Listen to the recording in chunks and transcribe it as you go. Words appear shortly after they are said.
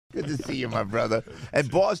Good to see you, my brother. And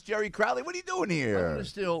boss Jerry Crowley, what are you doing I'm here? going to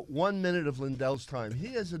steal 1 minute of Lindell's time. He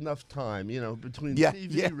has enough time, between Yeah, TV,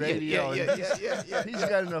 yeah, radio. yeah. He's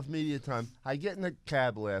got enough media time. I get in a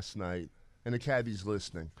cab last night, and the cabbie's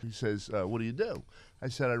listening. He says, what do you do? I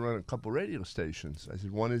said, I run a couple radio stations. I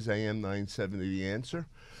said, one is AM 970, The Answer.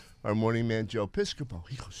 Our morning man, Joe Piscopo.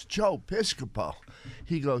 He goes, Joe Piscopo.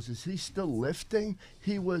 He goes, is he still lifting?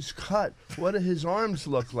 He was cut. What do his arms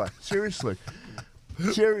look like? Seriously.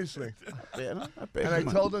 And I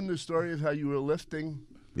told him the story of how you were lifting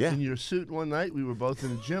in your suit one night. We were both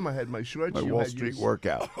in the gym. I had my shorts. My Wall Street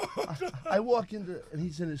workout. I walk into, and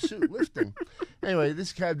he's in his suit lifting. Anyway,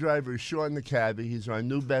 this cab driver is Sean the cabbie. He's our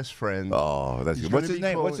new best friend. Oh, that's good. What's his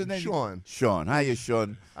name? Sean. Sean. Hiya,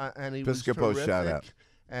 Sean. And he Piscopo, was terrific. shout out.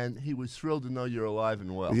 And he was thrilled to know you're alive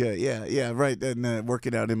and well. Yeah, right. And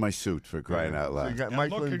working out in my suit for crying out So loud. you got Mike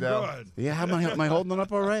Lindell. Good. Yeah, am I holding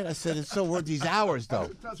up all right? I said it's so worth these hours, though.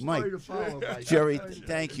 Mike, To follow, Mike. Jerry,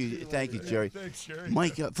 thank you, Jerry. Thanks, Jerry.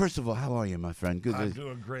 Mike, first of all, how are you, my friend? Good. I'm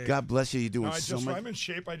doing great. God bless you. You're doing No, so much. I'm in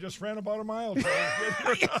shape. I just ran about a mile.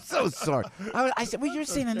 I'm so sorry. I said, well, you're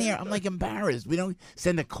standing there. I'm like embarrassed. We don't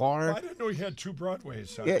send a car. I didn't know he had two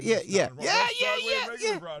Broadways. Yeah.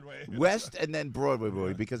 Regular Broadway. West and then Broadway,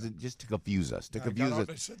 boy, because it just to confuse us.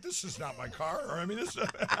 I said, this is not my car. This.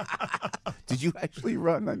 Did you actually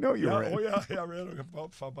run? I know you ran. Oh yeah, I ran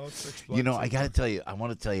about 6 blocks. You know, I got to tell you, I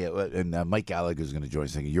want to tell you, and Mike Gallagher is going to join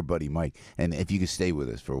us, your buddy Mike. And if you could stay with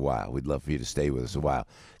us for a while, we'd love for you to stay with us a while.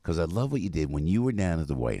 Because I love what you did when you were down at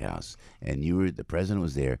the White House and the president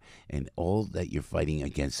was there, and all that you're fighting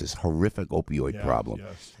against this horrific opioid problem.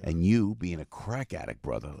 And you being a crack addict,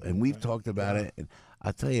 brother. And we've talked about it. And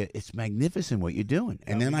I'll tell you, it's magnificent what you're doing.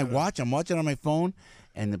 And then I'm watching on my phone,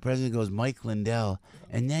 and the president goes, Mike Lindell.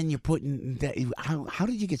 And then you're putting that. How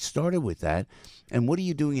did you get started with that? And what are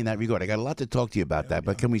you doing in that regard? I got a lot to talk to you about that,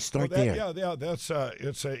 but can we start there? Yeah, that's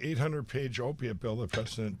it's a 800-page opiate bill the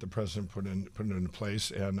president put into place,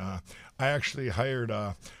 and I actually hired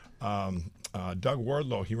Doug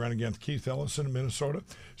Wardlow. He ran against Keith Ellison in Minnesota.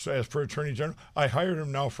 So as for Attorney General, I hired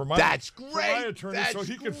him now for my attorney, so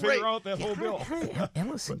he can figure out that whole bill.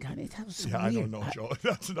 Ellison got it. That was so I don't know, Joe.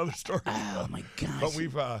 That's another story. Oh my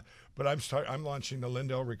gosh. But I'm launching the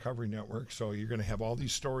Lindell Recovery Network, so you're going to have all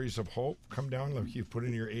these stories of hope come down. Like you put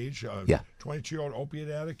in your age, 22-year-old opiate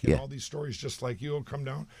addict, and all these stories just like you will come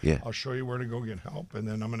down. I'll show you where to go get help, and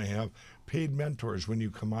then I'm going to have paid mentors when you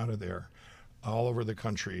come out of there. All over the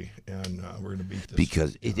country, and we're going to beat this.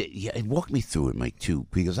 Because it walk me through it, Mike, too.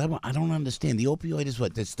 Because I don't understand. The opioid is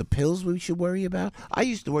what? That's the pills we should worry about. I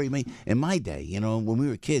used to worry. In my day, when we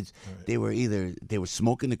were kids, they were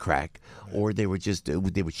smoking the crack, or they would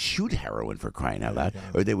shoot heroin for crying out loud,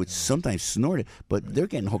 or they would sometimes snort it. But they're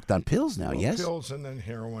getting hooked on pills now. Yes, pills and then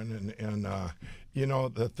heroin, and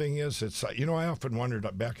the thing is, it's I often wondered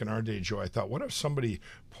back in our day, Joe. I thought, what if somebody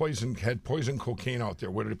had poison cocaine out there?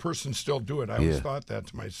 Would a person still do it? I always thought that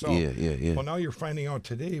to myself. Yeah. Well, now you're finding out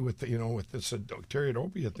today with with this adulterated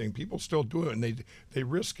opiate thing, people still do it, and they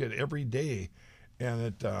risk it every day, and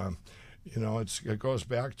it goes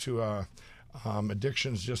back to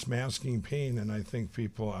addictions just masking pain, and I think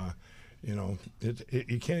people.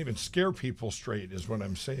 You can't even scare people straight, is what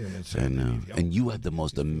I'm saying. I know. And you had the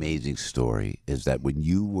most amazing story, is that when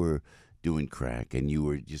you were doing crack and you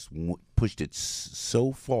were just pushed it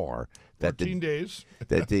so far that 14 days.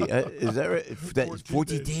 That is that right?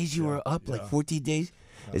 14 days you were up, like 14 days?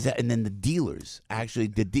 Is that, and then the dealers, actually,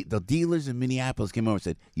 the dealers in Minneapolis came over and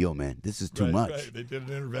said, yo, man, this is too much. Right. They did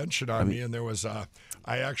an intervention on me, and there was, the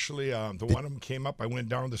one of them came up. I went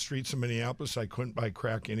down the streets of Minneapolis. I couldn't buy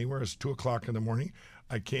crack anywhere. It was 2 o'clock in the morning.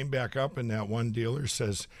 I came back up, and that one dealer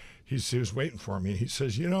says, he was waiting for me. He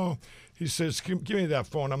says, he says, give me that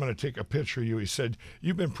phone. I'm going to take a picture of you. He said,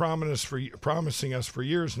 you've been promising us for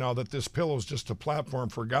years now that this pillow is just a platform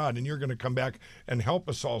for God, and you're going to come back and help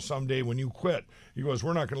us all someday when you quit. He goes,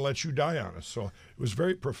 we're not going to let you die on us. So it was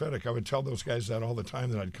very prophetic. I would tell those guys that all the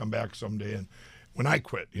time, that I'd come back someday, and when I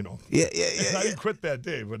quit, Yeah. I didn't quit that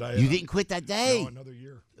day, but You didn't quit that day? No, another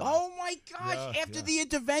year. Oh, my gosh. After the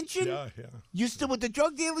intervention? Yeah. You're still with the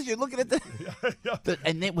drug dealers? You're looking at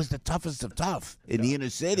and it was the toughest of tough in the inner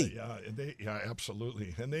city. Yeah,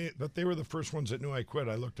 absolutely. But they were the first ones that knew I quit.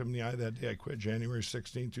 I looked them in the eye that day. I quit January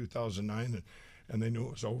 16, 2009, and they knew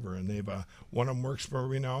it was over. And they've one of them works for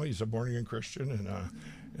me now. He's a born-again Christian,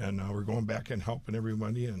 and we're going back and helping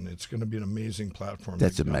everybody, and it's going to be an amazing platform.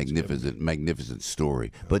 That's a magnificent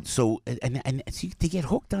story. Yeah. But so, and see, they get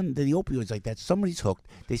hooked on the opioids like that. Somebody's hooked.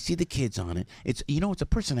 They see the kids on it. It's it's a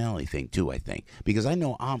personality thing too, I think, because I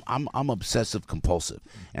know I'm obsessive compulsive,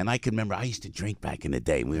 and I can remember I used to drink back in the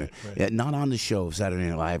day. We were not on the show Saturday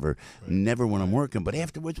Night Live or never when I'm working, but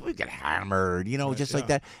afterwards we get hammered, just like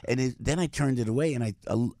that. And then I turned it away, and I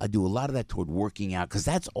do a lot of that toward working out, because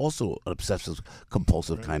that's also an obsessive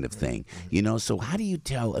compulsive kind of thing, So how do you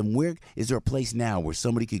tell? And where is there a place now where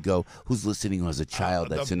somebody could go who's listening, who has a child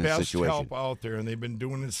that's in a situation? The best help out there, and they've been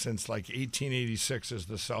doing it since like 1886, is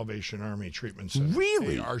the Salvation Army Treatment Center.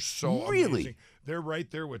 Really? They are so amazing. They're right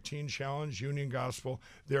there with Teen Challenge, Union Gospel.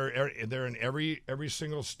 They're in every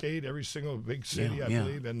single state, every single big city, I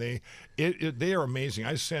believe, and they are amazing.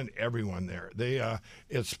 I send everyone there.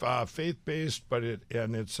 It's faith based, but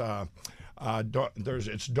it's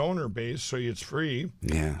donor based, so it's free.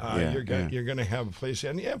 You're going to have a place,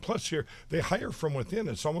 and plus they hire from within.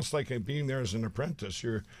 It's almost like being there as an apprentice.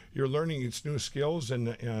 You're learning these new skills, and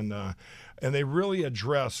they really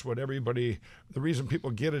address what everybody. The reason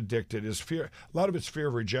people get addicted is fear. A lot of it's fear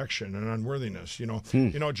of rejection and unworthiness.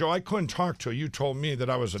 Joe, I couldn't talk to you. You told me that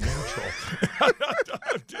I was a natural.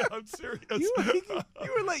 I'm serious.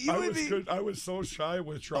 I was so shy,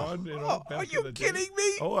 withdrawn. Are you kidding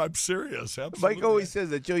me? Oh, I'm serious. Absolutely. Mike always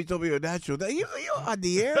says that. Joe, you told me you're natural. You on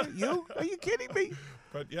the air? Are you kidding me?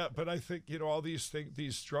 But I think all these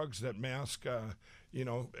these drugs that mask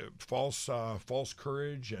false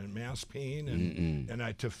courage and mass pain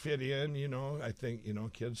and to fit in, I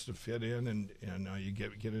think kids to fit in, and you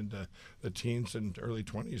get into the teens and early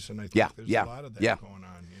 20s, and I think there's a lot of that going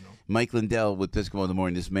on. Mike Lindell with Piscopo in the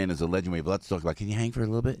Morning. This man is a legend. We have lots to talk about. Can you hang for a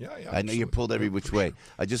little bit? Yeah. I know you're pulled every which way.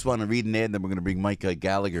 I just want to read an ad, and then we're going to bring Mike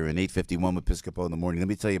Gallagher in 8:51 with Piscopo in the Morning. Let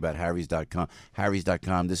me tell you about Harry's.com.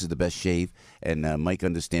 Harry's.com. This is the best shave, and Mike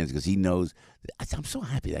understands because he knows. I'm so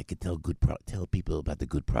happy that I could tell people about the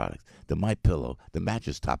good products. The MyPillow, the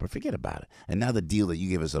mattress topper, forget about it. And now the deal that you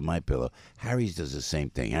give us on MyPillow, Harry's does the same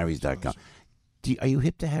thing. Harry's.com. Are you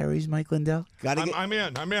hip to Harry's, Mike Lindell? I'm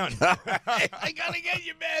in. I gotta get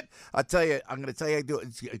you, man. I'm going to tell you, I do.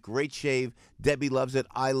 It's a great shave. Debbie loves it.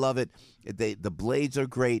 I love it. The blades are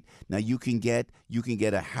great. Now you can get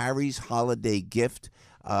a Harry's holiday gift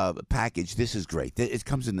package. This is great. It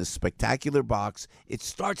comes in this spectacular box. It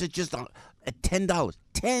starts at just at $10.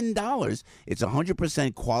 $10. It's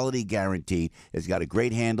 100% quality guaranteed. It's got a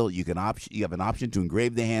great handle. You have an option to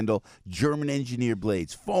engrave the handle. German engineered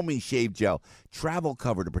blades, foaming shave gel, travel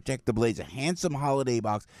cover to protect the blades, a handsome holiday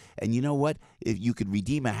box. And you know what? If you could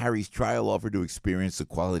redeem a Harry's trial offer to experience the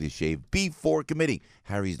quality shave before committing.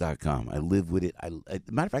 Harry's.com. I live with it.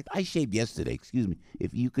 Matter of fact, I shaved yesterday. Excuse me.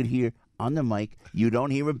 If you could hear on the mic, you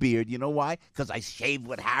don't hear a beard. You know why? Because I shaved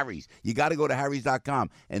with Harry's. You got to go to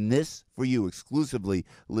Harry's.com. And this for you exclusively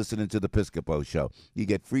listening to the Piscopo Show. You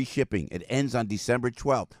get free shipping. It ends on December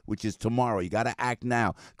 12th, which is tomorrow. You got to act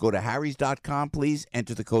now. Go to Harry's.com, please.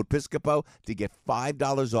 Enter the code Piscopo to get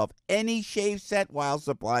 $5 off any shave set while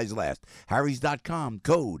supplies last. Harry's.com,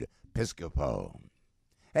 code Piscopo.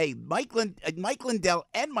 Hey, Mike Lindell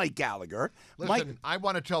and Mike Gallagher. Listen, I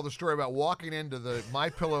want to tell the story about walking into the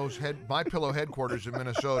MyPillow headquarters in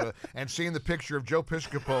Minnesota and seeing the picture of Joe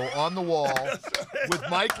Piscopo on the wall with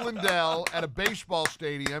Mike Lindell at a baseball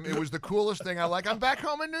stadium. It was the coolest thing. I'm back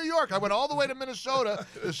home in New York. I went all the way to Minnesota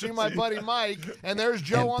to see my buddy Mike, and there's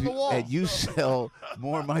Joe on the wall. And you sell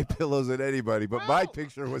more MyPillows than anybody, but my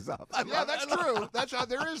picture was up. Yeah, that's true.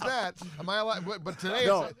 There is that. Am I allowed? But today,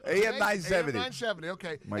 no, it's AM 970. AM 970.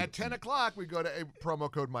 Okay. Mike, at 10 o'clock, we go to a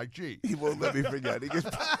promo code Mike G. He won't let me forget.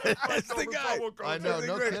 That's the guy. I know,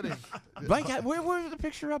 no kidding. Mike, where's the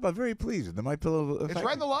picture up? I'm very pleased with the MyPillow. It's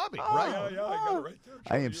right in the lobby. Right? Yeah, I got it right there.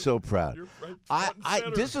 I am so proud.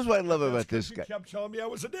 This is what I love about this guy. You kept telling me I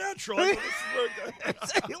was a natural. It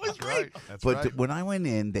was great. But when I went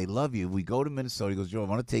in, they love you. We go to Minnesota. He goes, Joe, I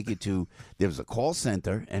want to take you to. There was a call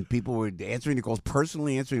center, and people were answering the calls,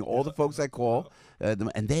 personally answering all the folks I call.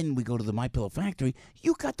 And then we go to the MyPillow factory.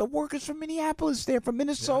 You got the workers from Minneapolis there, from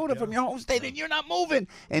Minnesota, from your home state, and you're not moving.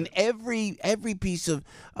 And every piece of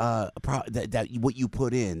that what you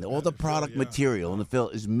put in, all the product material and the fill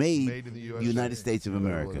is made in the United States of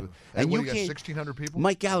America. And you got 1,600 people?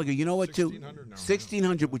 Mike Gallagher, you know what, too? 1,600 now.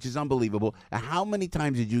 1,600, which is unbelievable. How many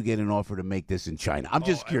times did you get an offer to make this in China? I'm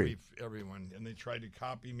just curious. Everyone. And they tried to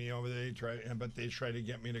copy me over there. But they tried to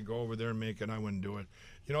get me to go over there and make it. I wouldn't do it.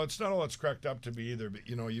 It's not all it's cracked up to be either. But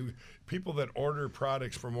you people that order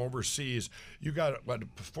products from overseas, you got a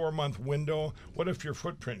 4-month window. What if your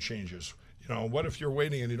footprint changes? what if you're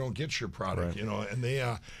waiting and you don't get your product?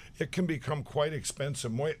 And it can become quite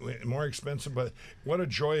expensive, more expensive. But what a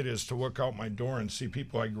joy it is to look out my door and see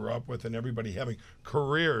people I grew up with and everybody having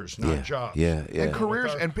careers, not jobs. Yeah. And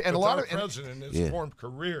careers, and a lot of president has formed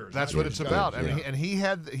careers. That's what it's about. I mean,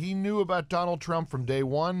 he knew about Donald Trump from day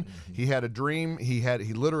one. He had a dream. He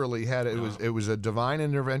literally had it was a divine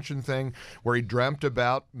intervention thing where he dreamt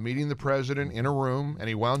about meeting the president in a room, and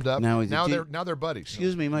he wound up. Now they're buddies.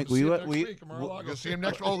 Excuse me, Mike. You'll see him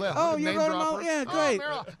next. Oh, you're going to Yeah, great.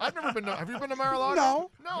 I've never been. Have you been to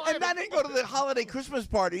Mar-a-Lago? No. And I didn't go to the holiday Christmas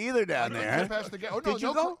party either down there. Did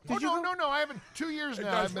you go? No. I haven't. 2 years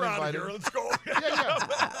now. I've been invited. Let's go. Yeah.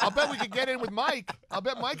 I'll bet we could get in with Mike. I'll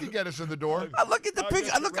bet Mike could get us in the door. I look at the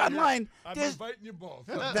picture. I look online. I'm inviting you both.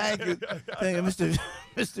 Thank you,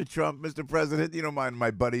 Mr. Trump, Mr. President. You don't mind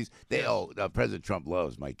my buddies. President Trump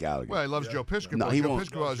loves Mike Gallagher. Well, he loves Joe Piscopo. No, he Joe won't.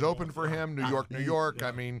 Piscopo is open for him. New York.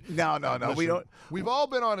 I mean, no. Listen, We don't. We've all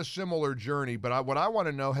been on a similar journey, but what I want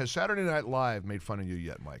to know, has Saturday Night Live made fun of you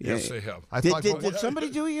yet, Mike? Yes, they have. Did somebody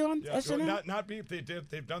do you on SNL? Not me. They did.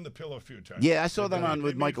 They've done the pillow a few times. Yeah, I saw them on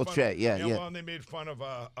with Michael Che. Yeah. Well, and they made fun of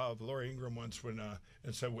Laura Ingraham once when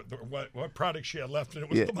and said what product she had left, and it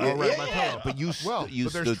was the MyPillow. But you but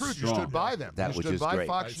there's stood truth. strong. You stood by them. That you was stood just by great.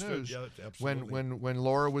 Fox News when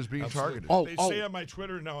Laura was being targeted. They say on my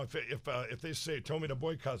Twitter now, if they told me to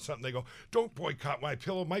boycott something, they go, "Don't boycott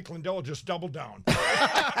MyPillow." Mike Lindell just doubled down.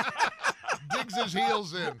 Digs his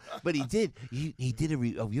heels in. But he did. He did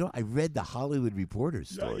I read the Hollywood Reporter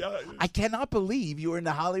story. I cannot believe you were in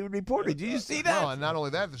the Hollywood Reporter. Did you see that? No, and not only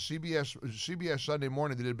that, the CBS Sunday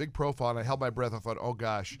Morning, they did a big profile, and I held my breath. I thought, oh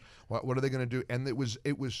gosh, what are they going to do? And it was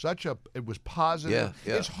positive.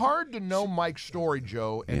 Yeah. It's hard to know Mike's story,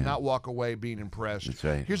 Joe, and not walk away being impressed. That's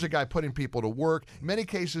right. Here's a guy putting people to work. In many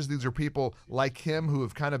cases, these are people like him who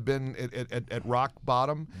have kind of been at rock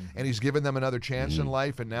bottom, and he's given them another chance in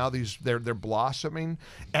life, and now they're blossoming.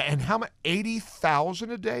 And how much?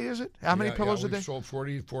 80,000 a day, is it? How many pillows a day? We've sold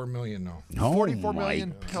 44 million now. 44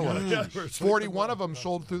 million pillows. Yeah, 41 of them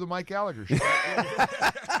sold through the Mike Gallagher show.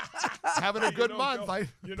 Having a good month.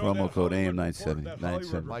 Promo code AM970.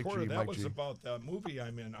 That was about that movie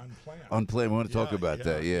I'm in, Unplanned. Unplanned. We want to talk about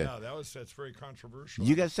that. Yeah. That's very controversial.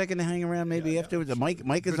 You got a second to hang around maybe afterwards? Mike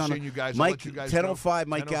is Good on. seeing you guys. Mike, I'll let you guys 10:05. know.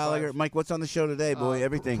 Mike 10:05. Gallagher. Mike, what's on the show today, boy?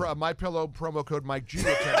 Everything. MyPillow promo code Mike G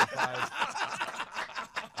at 10:05.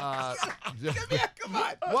 Come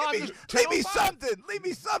on. Well, leave me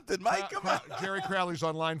something, Mike. Come on. Jerry Crowley's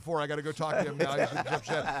on line 4. I got to go talk to him now. He's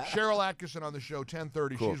upset. Cheryl Atkinson on the show,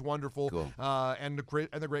 10:30. Cool. She's wonderful. Cool. And the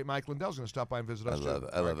great Mike Lindell's going to stop by and visit us.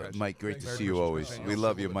 I love it. Mike, great to see you always. We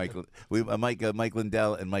love you, Mike. Mike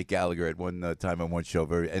Lindell and Mike Gallagher at one time on one show.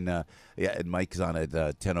 And Mike's on at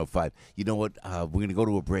 10:05. You know what? We're going to go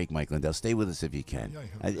to a break, Mike Lindell. Stay with us if you can.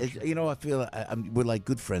 I feel we're like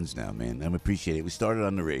good friends now, man. I appreciate it. We started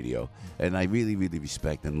on the radio, and I really, really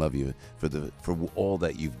respect and love you for all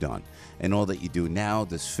that you've done and all that you do now.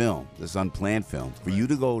 This unplanned film, for you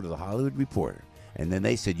to go to the Hollywood Reporter, and then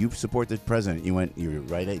they said you support this president. You went, you're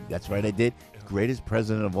right. That's right, I did. Greatest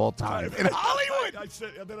president of all time in Hollywood. I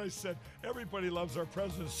said, everybody loves our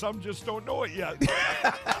president. Some just don't know it yet.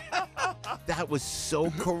 That was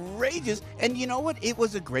so courageous, and you know what? It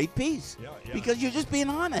was a great piece because you're just being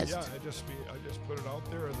honest. Yeah, I just put it out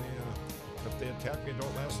there, and if they attack me,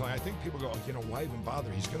 don't last long. I think people go, why even bother?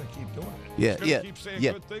 He's going to keep doing it. Yeah, He's going to keep saying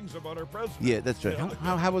good things about our president. Yeah, that's right.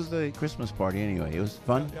 How was the Christmas party anyway? It was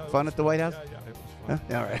fun. Fun at the White House. Yeah, it was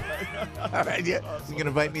fun. All right. All right. Yeah. You gonna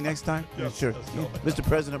invite me next time? Yeah, sure. yeah. Mr.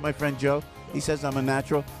 President, my friend Joe. He says I'm a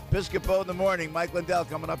natural. Piscopo in the morning. Mike Lindell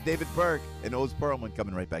coming up. David Berg and Oz Perlman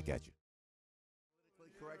coming right back at you.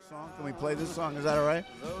 Correct song. Can we play this song? Is that all right?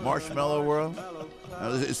 Marshmallow World.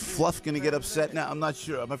 Is Fluff going to get upset now? I'm not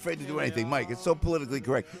sure. I'm afraid to do anything. Mike, it's so politically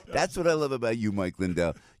correct. That's what I love about you, Mike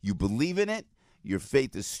Lindell. You believe in it. Your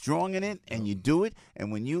faith is strong in it, and you do it.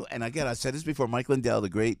 And again, I said this before, Mike Lindell, the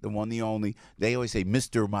great, the one, the only, they always say,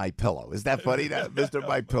 Mr. MyPillow. Is that funny? Mr.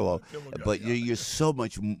 MyPillow. But you're so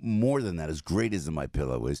much more than that, as great as the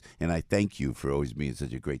MyPillow is. And I thank you for always being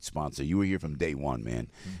such a great sponsor. You were here from day one, man.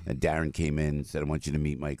 And Darren came in and said, I want you to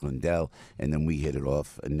meet Mike Lindell. And then we hit it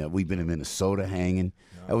off. And we've been in Minnesota hanging.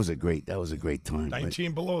 That was a great time.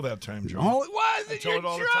 19 below that time, Joe. Oh, it was. I tell it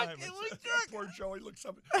all the time. Poor Joe, he looks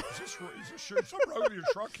up. Is this something wrong with your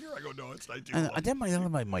truck here? I go, no, it's 19 below. Then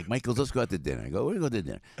my Mike goes, let's go out to dinner. I go, we're going to go to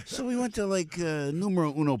dinner. So we went to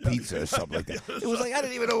Numero Uno Pizza or something like that. It was like, I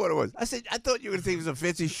didn't even know what it was. I said, I thought you were going to think it was a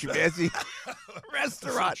fancy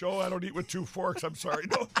restaurant. Joe, I don't eat with 2 forks. I'm sorry.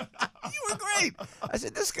 No. You were great. I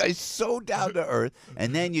said, this guy's so down to earth.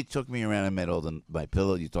 And then you took me around and met all the My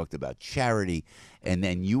Pillow. You talked about charity. And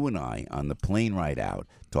then you and I, on the plane ride out,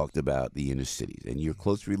 talked about the inner cities and your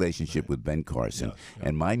close relationship with Ben Carson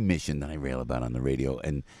and my mission that I rail about on the radio.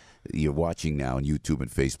 And you're watching now on YouTube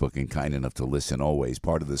and Facebook and kind enough to listen always.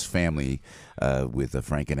 Part of this family with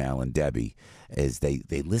Frank and Al and Debbie, as they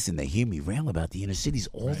listen, they hear me rail about the inner cities,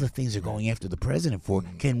 all the things they're going after the president for.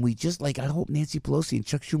 Can we just, like I hope Nancy Pelosi and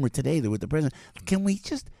Chuck Schumer today, they're with the president, can we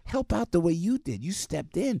just help out the way you did? You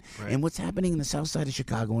stepped in. And what's happening in the south side of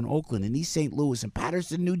Chicago and Oakland and East St. Louis and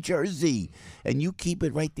Patterson, New Jersey, and you keep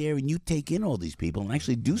it right there and you take in all these people and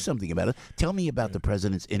actually do something about it. Tell me about the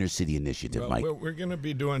president's inner city initiative, Mike. We're going to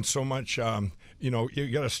be doing so much.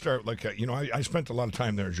 You got to start like I spent a lot of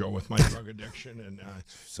time there, Joe, with my drug addiction and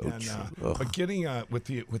but getting with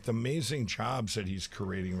the amazing jobs that he's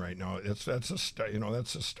creating right now, that's a start.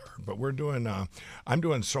 That's a start. But we're doing I'm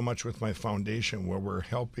doing so much with my foundation where we're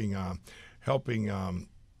helping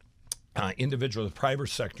individual private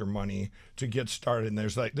sector money to get started. And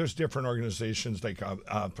there's different organizations like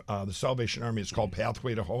the Salvation Army. It's called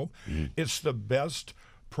Pathway to Hope. It's the best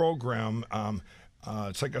program.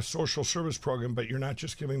 It's like a social service program, but you're not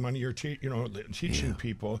just giving money. You're teaching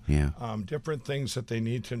people different things that they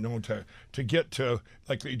need to know to get to.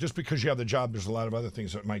 Like, just because you have the job, there's a lot of other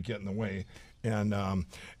things that might get in the way. And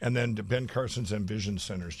then Ben Carson's Envision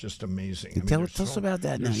Center is just amazing. Tell us about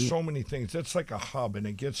that. There's so many things. It's like a hub, and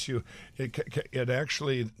it gets you. It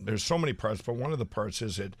actually, there's so many parts, but one of the parts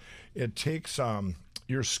is it takes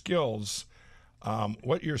your skills,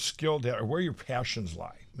 what you're skilled at, or where your passions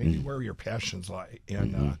lie. Maybe where your passions lie,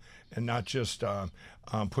 and not just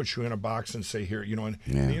put you in a box and say, here, in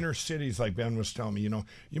the inner cities, like Ben was telling me,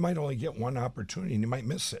 you might only get one opportunity and you might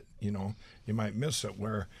miss it. You might miss it.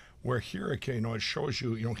 Where here, it shows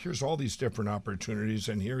you, here's all these different opportunities,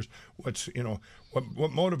 and here's what's, what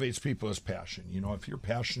motivates people is passion. If you're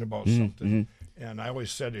passionate about something, and I always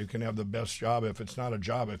said you can have the best job if it's not a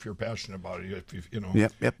job if you're passionate about it.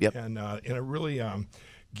 Yep. And it really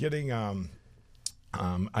getting.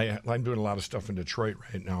 I'm doing a lot of stuff in Detroit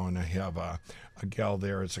right now, and I have a gal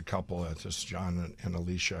there. It's a couple. It's John and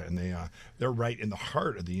Alicia, and they're right in the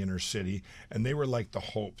heart of the inner city, and they were like the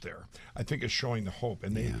hope there. I think it's showing the hope,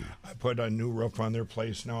 and I put a new roof on their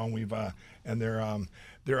place now, and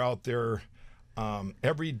they're out there.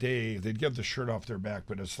 Every day they'd give the shirt off their back,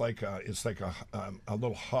 but it's like a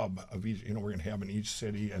little hub of each. We're going to have in each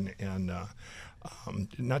city, and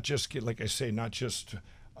not just not just.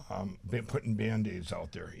 Putting Band-Aids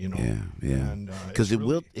out there, because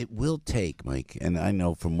it will take, Mike, and I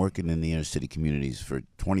know from working in the inner city communities for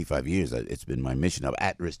 25 years, it's been my mission of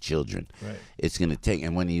at-risk children. Right. It's going to take,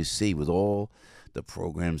 and when you see with all the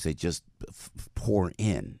programs they just pour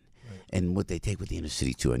in. And what they take with the inner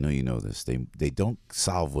city, too, I know you know this, they don't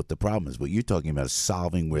solve what the problem is. What you're talking about is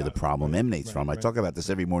solving where the problem emanates from. I talk about this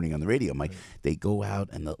every morning on the radio, Mike. They go out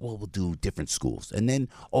and, we'll do different schools. And then,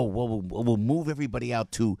 we'll move everybody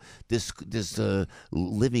out to this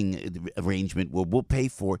living arrangement where we'll pay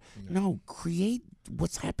for. No, create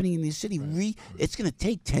what's happening in the city. It's going to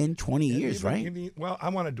take 10, 20 years, right? Well, I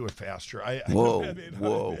want to do it faster.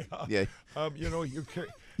 Whoa. Yeah.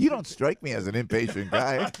 You don't strike me as an impatient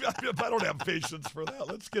guy. I don't have patience for that.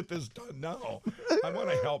 Let's get this done now. I want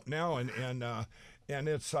to help now, and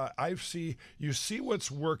it's you see what's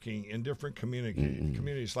working in different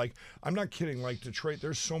communities. Like, I'm not kidding. Like Detroit,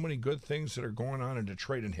 there's so many good things that are going on in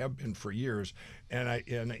Detroit and have been for years. And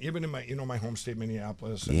even in my home state,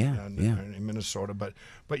 Minneapolis, and in Minnesota. But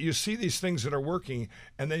you see these things that are working,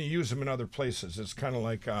 and then you use them in other places. It's kind of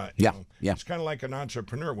like it's kind of like an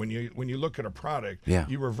entrepreneur. When you look at a product,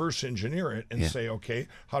 you reverse engineer it and say, okay,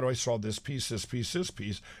 how do I solve this piece, this piece, this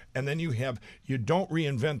piece? And then you don't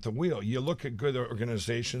reinvent the wheel. You look at good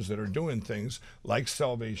organizations that are doing things like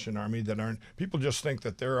Salvation Army that aren't. People just think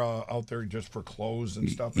that they're out there just for clothes and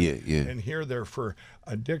stuff. And here they're for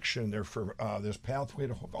addiction. They're for this Pathway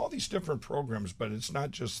to Hope, all these different programs, but it's not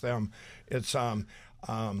just them. It's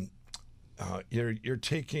you're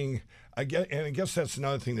taking. I guess that's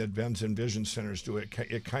another thing that Ben's Envision Centers do.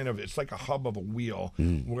 It's like a hub of a wheel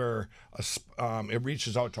where it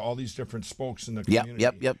reaches out to all these different spokes in the community.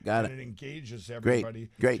 Yep. Got it. And it engages everybody.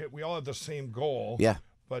 Great. We all have the same goal. Yeah.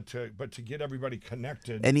 But to get everybody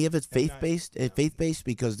connected. Any of it faith-based? Faith-based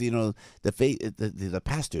because the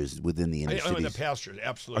pastors within the inner cities. The pastors,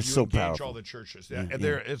 absolutely. Are so engage powerful. All the churches.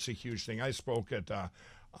 It's a huge thing. I spoke at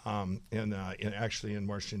in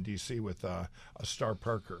Washington D.C. with Star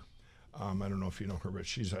Parker. I don't know if you know her, but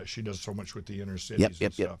she does so much with the inner cities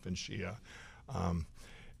and stuff, and she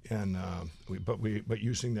but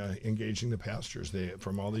engaging the pastors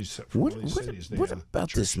from all these cities. What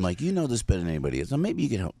about this, Mike? You know this better than anybody else. So maybe you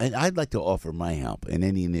can help. And I'd like to offer my help in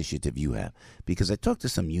any initiative you have, because I talked to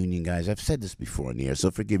some union guys. I've said this before on the air,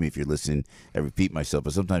 so forgive me if you're listening. I repeat myself,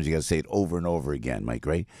 but sometimes you got to say it over and over again, Mike,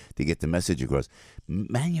 right? To get the message across.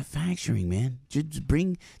 Manufacturing, man. Just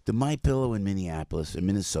bring the MyPillow in Minneapolis, or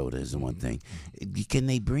Minnesota is the one thing. Can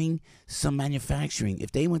they bring some manufacturing?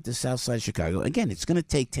 If they went to South Side Chicago, again, it's going to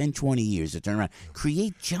take 10, 20 years to turn around.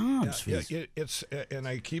 Create jobs. And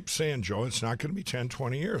I keep saying, Joe, it's not going to be 10,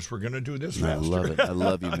 20 years. We're going to do this faster. I love it. I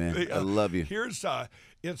love you, man. I love you. Here's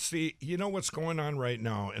you know what's going on right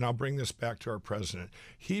now, and I'll bring this back to our president.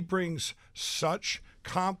 He brings such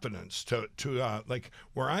confidence to like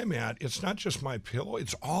where I'm at. It's not just MyPillow.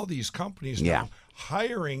 It's all these companies now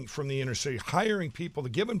hiring from the inner city, hiring people,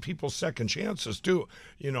 giving people second chances too,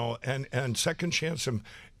 and second chance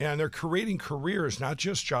and they're creating careers, not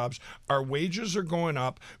just jobs. Our wages are going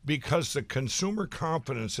up because the consumer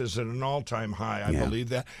confidence is at an all-time high. I believe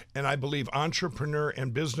that. And I believe entrepreneur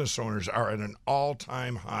and business owners are at an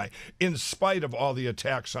all-time high, in spite of all the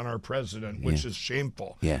attacks on our president, which is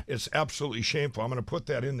shameful. Yeah. It's absolutely shameful. I'm going to put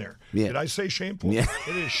that in there. Yeah. Did I say shameful? Yeah.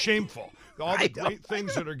 It is shameful. All the great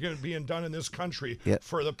things that are being done in this country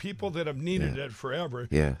for the people that have needed it forever,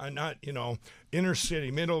 and not, inner city,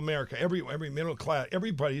 middle America, every middle class,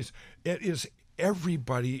 everybody is,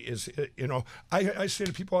 I say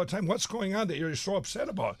to people all the time, what's going on that you're so upset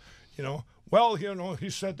about? Well, he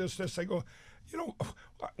said this. I go,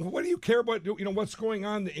 what do you care about? What's going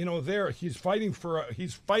on? There he's fighting for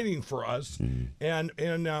us,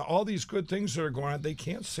 and all these good things that are going on. They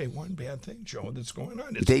can't say one bad thing, Joe, that's going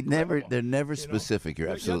on. It's incredible. They're never specific. You're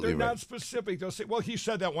absolutely they're right. Not specific. They'll say, well, he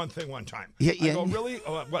said that one thing one time. Yeah. I go, really?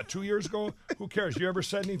 What? 2 years ago? Who cares? You ever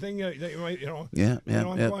said anything that you might, Yeah.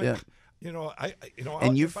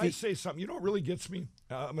 If I say something, really gets me.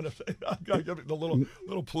 I'm gonna say, I get a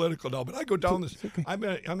little political now, but I go down this. Okay. I'm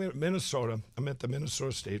in Minnesota. I'm at the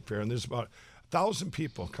Minnesota State Fair, and there's about 1,000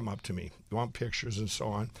 people come up to me, want pictures and so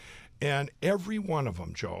on. And every one of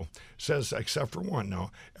them, Joe, says, except for one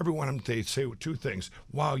now, every one of them, they say two things.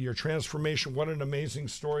 Wow, your transformation, what an amazing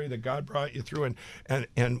story that God brought you through.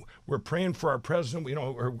 And we're praying for our president.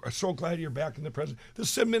 We're so glad you're back in the president. This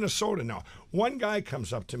is in Minnesota now. One guy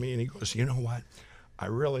comes up to me and he goes, you know what? I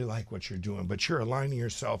really like what you're doing, but you're aligning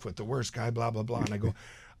yourself with the worst guy, blah, blah, blah. And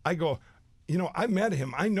I go, I met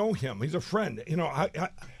him. I know him. He's a friend.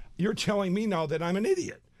 You're telling me now that I'm an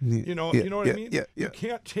idiot. You know what I mean? You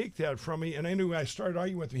can't take that from me. And I knew I started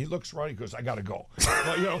arguing with him. He looks right. He goes, I got to go.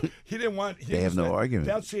 Well, he didn't want. They have no argument.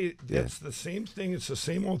 That's the same thing. It's the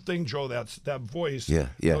same old thing, Joe. That's that voice.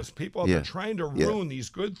 Those people are trying to ruin these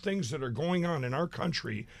good things that are going on in our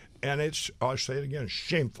country. And I'll say it again,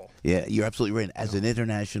 shameful. Yeah, you're absolutely right. As an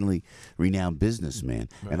internationally renowned businessman,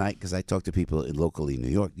 and because I talk to people locally in New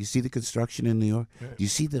York, you see the construction in New York? Yeah. Do you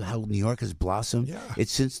see how New York has blossomed? Yeah.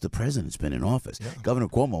 It's since the president's been in office. Yeah. Governor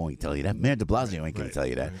Cuomo ain't tell you that. Mayor de Blasio ain't going to tell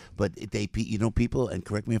you that. Right. But people, and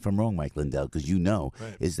correct me if I'm wrong, Mike Lindell, because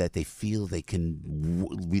is that they feel they can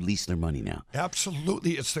release their money now.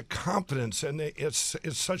 Absolutely. It's the confidence, and it's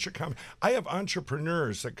such a confidence. I have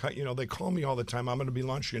entrepreneurs that, they call me all the time. I'm going to be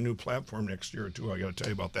launching a new platform next year or two. I got to tell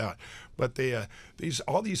you about that. But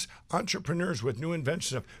all these entrepreneurs with new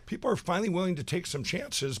inventions, people are finally willing to take some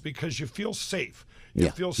chances because you feel safe. You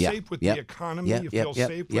feel safe with the economy. You feel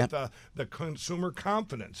safe with the consumer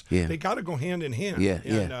confidence. Yeah. They got to go hand in hand.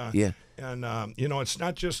 And it's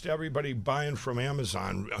not just everybody buying from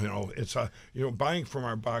Amazon. It's buying from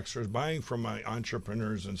our boxers, buying from my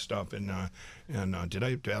entrepreneurs and stuff. And did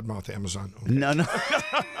I badmouth Amazon? Okay. No,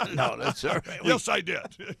 no, that's all right. Yes, I did.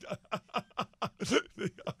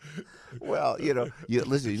 Well,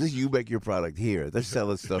 listen, you make your product here. They're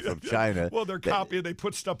selling stuff from China. Well, they're copying. They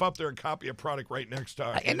put stuff up there and copy a product right next to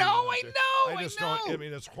ours. I know. Don't. I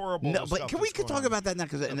mean, it's horrible. No, but we could talk about that now,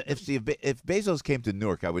 because if Bezos came to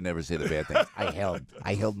Newark, I would never say the bad things.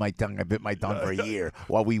 I held my tongue. I bit my tongue for a year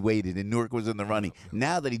while we waited, and Newark was in the running.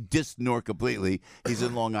 Now that he dissed Newark completely, he's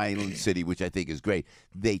in Long Island City, which I think is great.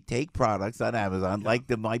 They take products on Amazon, like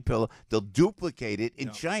the MyPillow. They'll duplicate it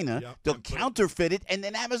in China. They'll counterfeit it, and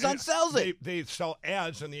then Amazon sells it. They sell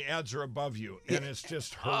ads, and the ads are above you, and it's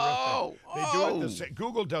just horrific. They do it the same.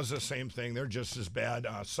 Google does the same thing. They're just as bad.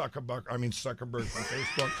 Zuckerberg from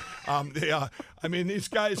Facebook.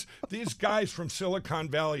 These guys from Silicon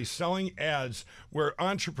Valley selling ads where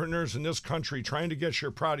entrepreneurs in this country trying to get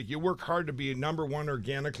your product. You work hard to be number one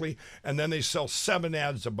organically, and then they sell 7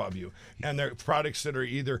 ads above you, and they're products that are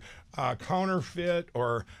either counterfeit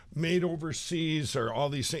or made overseas or all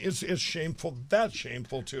these things. It's shameful. That's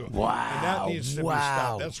shameful too. Wow. And that needs to be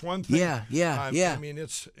stopped. That's one thing. Yeah. I mean,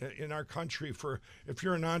 it's in our country if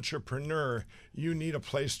you're an entrepreneur, you need a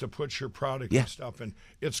place to put your product and stuff, and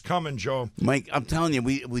it's coming, Joe. Mike, I'm telling you,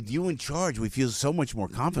 with you in charge, we feel so much more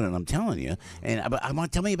confident. I'm telling you. And I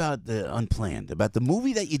want to tell me about the Unplanned, about the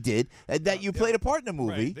movie that you did, that you played a part in the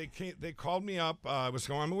movie. Right. They called me up. I was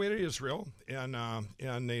going on my way to Israel, and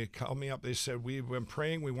they called me up. They said, "We've been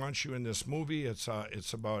praying. We want you in this movie. It's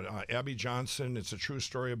about Abby Johnson. It's a true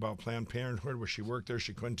story about Planned Parenthood, where she worked there.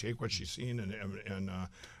 She couldn't take what she's seen, and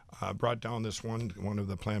brought down this one of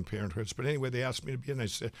the Planned Parenthoods. But anyway, they asked me to be in. I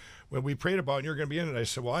said, "Well, we prayed about it, and you're going to be in it." I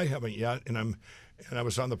said, "Well, I haven't yet," and I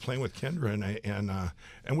was on the plane with Kendra,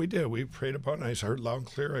 and we did. We prayed about it, and I heard loud and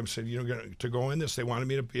clear. I said, to go in this, they wanted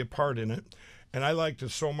me to be a part in it. And I liked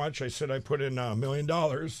it so much, I said I put in $1 million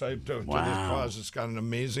to this cause. It's got an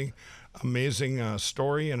amazing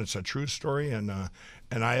story, and it's a true story, and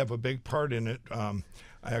I have a big part in it.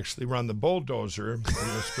 I actually run the bulldozer in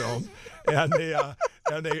this film, and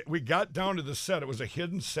we got down to the set. It was a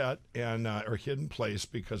hidden set or hidden place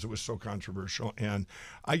because it was so controversial. And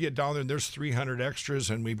I get down there, and there's 300 extras,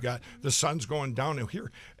 and we've got the sun's going down. And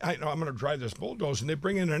here, I'm going to drive this bulldozer, and they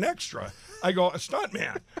bring in an extra. I go, a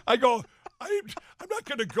stuntman. I go, I'm not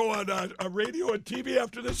going to go on radio and TV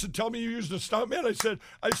after this and tell me you used a stuntman.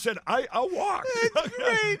 I said, I'll walk. That's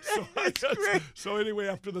great. That's great. So anyway,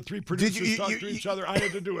 after the three producers talked to each other, I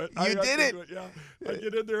had to do it. You did it. Yeah. I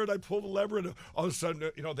get in there and I pull the lever, and all of a sudden,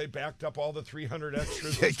 they backed up all the 300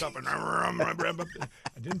 extras and stuff. And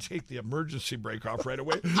I didn't take the emergency brake off right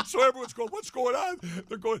away. So everyone's going, "What's going on?"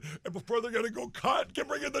 They're going, and before they're going to go, "Cut,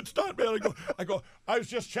 bring in the stuntman." I was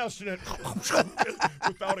just testing it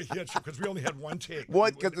without a hitch because we only had one take.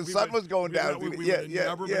 What? Because the sun was going down. We would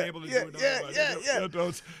never been able to do another one.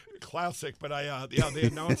 It's classic. But they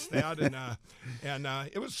announced that, and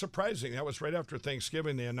it was surprising. That was right after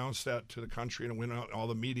Thanksgiving. They announced that to the country, and it went out all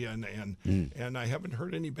the media, and I haven't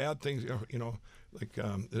heard any bad things. Like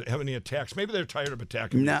have any attacks? Maybe they're tired of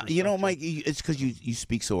attacking. No, Mike, it's because you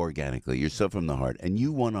speak so organically. You're so from the heart, and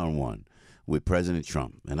you one-on-one with President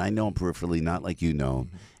Trump, and I know him peripherally, not like you know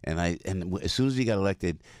him. And as soon as he got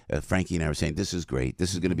elected, Frankie and I were saying, "This is great.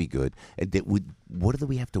 This is going to be good." And what do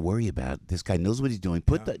we have to worry about? This guy knows what he's doing.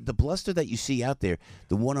 Put the bluster that you see out there,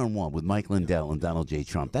 the one-on-one with Mike Lindell and Donald J.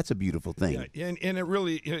 Trump. That's a beautiful thing. Yeah, and it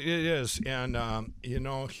really it is. And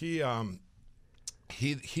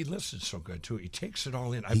he listens so good too. He takes it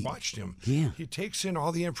all in. I watched him. Yeah. He takes in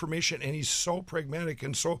all the information, and he's so pragmatic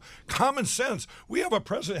and so common sense. We have a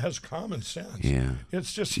president that has common sense. Yeah.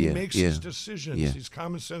 It's just he makes his decisions. Yeah. He's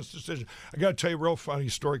common sense decisions. I got to tell you a real funny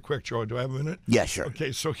story quick, Joe. Do I have a minute? Yeah, sure.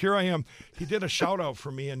 Okay, so here I am. He did a shout out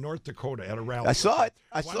for me in North Dakota at a rally. I saw it.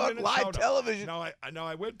 I 1 saw it minute live shout-out. television. Now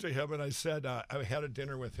I went to him and I said I had a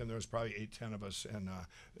dinner with him. There was probably 8-10 of us, and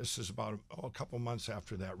this is about a couple months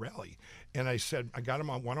after that rally. And I said I got him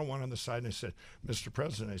on one-on-one on the side, and I said, "Mr.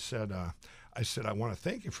 President," I said, "I want to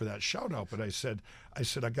thank you for that shout out, but I said,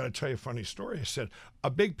 I got to tell you a funny story." I said, "A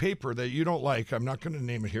big paper that you don't like, I'm not going to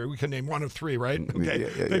name it here. We can name one of three, right?" Okay.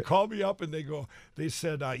 They called me up and they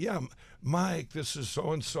said, "Yeah, Mike, this is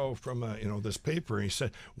so-and-so from, this paper." And he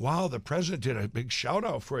said, "Wow, the president did a big shout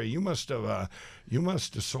out for you. You must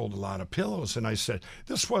have sold a lot of pillows." And I said,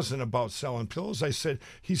 "This wasn't about selling pillows." I said,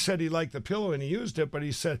 "He said he liked the pillow and he used it, but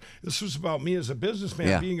he said, this was about me as a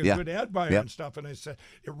businessman being a good ad buyer and stuff." And I said,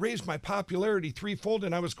 "It raised my popularity threefold,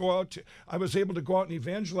 and I was able to go out and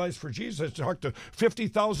evangelize for Jesus. I talked to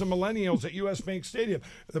 50,000 millennials at U.S. Bank Stadium."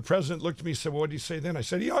 The president looked at me and said, "Well, what did he say then?" I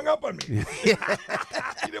said, "He hung up on me." He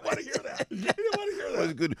didn't want to hear that. He didn't want to hear that. That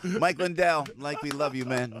was good. Mike Lindell, we love you,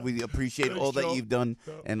 man. We appreciate all that you've done,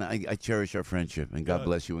 and I cherish our friendship. And God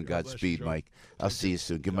bless you and Godspeed, Mike. I'll see you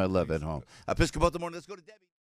soon. Give my love at home. Piscopo, the morning. Let's go to Debbie.